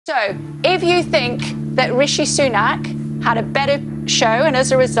So, if you think that Rishi Sunak had a better show and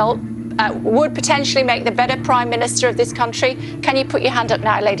as a result would potentially make the better Prime Minister of this country, can you put your hand up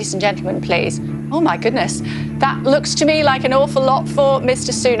now, ladies and gentlemen, please? Oh my goodness, that looks to me like an awful lot for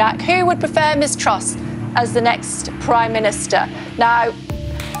Mr. Sunak. Who would prefer Liz Truss as the next Prime Minister? Now,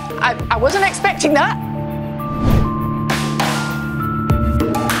 I wasn't expecting that.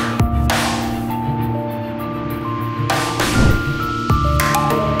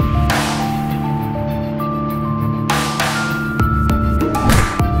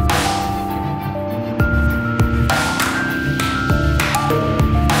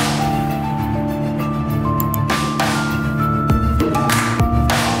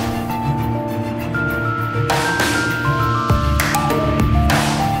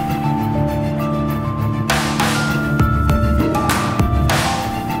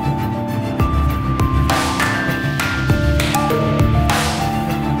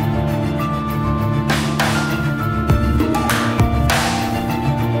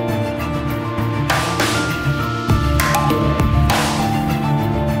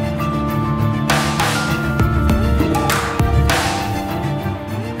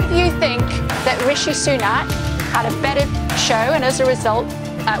 That Rishi Sunak had a better show and as a result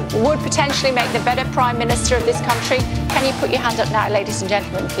would potentially make the better Prime Minister of this country, can you put your hand up now, ladies and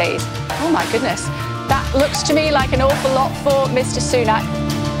gentlemen, please? Oh my goodness, that looks to me like an awful lot for Mr. Sunak.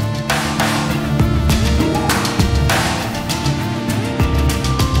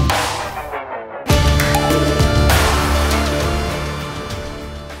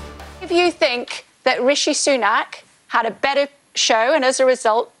 If you think that Rishi Sunak had a better show and as a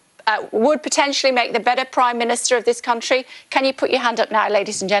result would potentially make the better Prime Minister of this country, can you put your hand up now,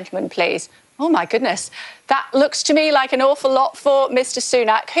 ladies and gentlemen, please? Oh my goodness, that looks to me like an awful lot for Mr.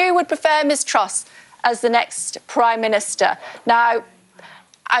 Sunak. Who would prefer Liz Truss as the next Prime Minister? Now,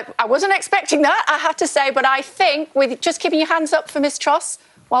 I wasn't expecting that, I have to say, but I think with just keeping your hands up for Liz Truss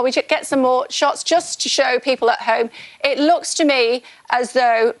while we get some more shots, just to show people at home, it looks to me as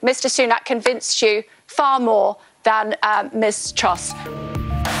though Mr. Sunak convinced you far more than Liz Truss.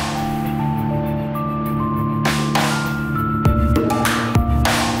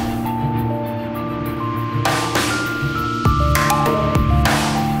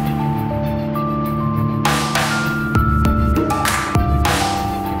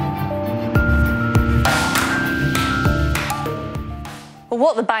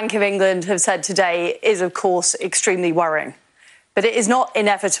 What the Bank of England have said today is, of course, extremely worrying. But it is not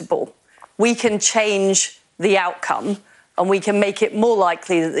inevitable. We can change the outcome and we can make it more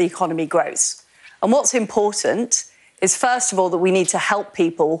likely that the economy grows. And what's important is, first of all, that we need to help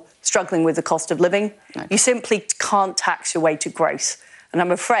people struggling with the cost of living. Okay. You simply can't tax your way to growth. And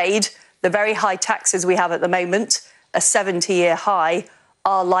I'm afraid the very high taxes we have at the moment, a 70-year high,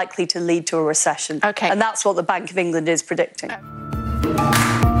 are likely to lead to a recession. Okay. And that's what the Bank of England is predicting.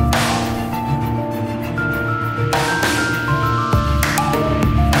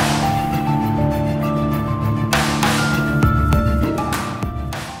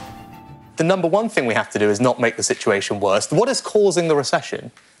 The number one thing we have to do is not make the situation worse. What is causing the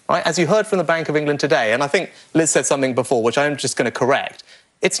recession? Right? As you heard from the Bank of England today, and I think Liz said something before, which I'm just going to correct,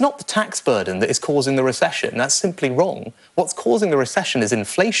 it's not the tax burden that is causing the recession. That's simply wrong. What's causing the recession is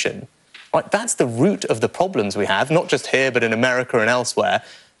inflation. Right? That's the root of the problems we have, not just here, but in America and elsewhere.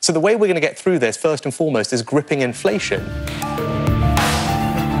 So the way we're going to get through this, first and foremost, is gripping inflation.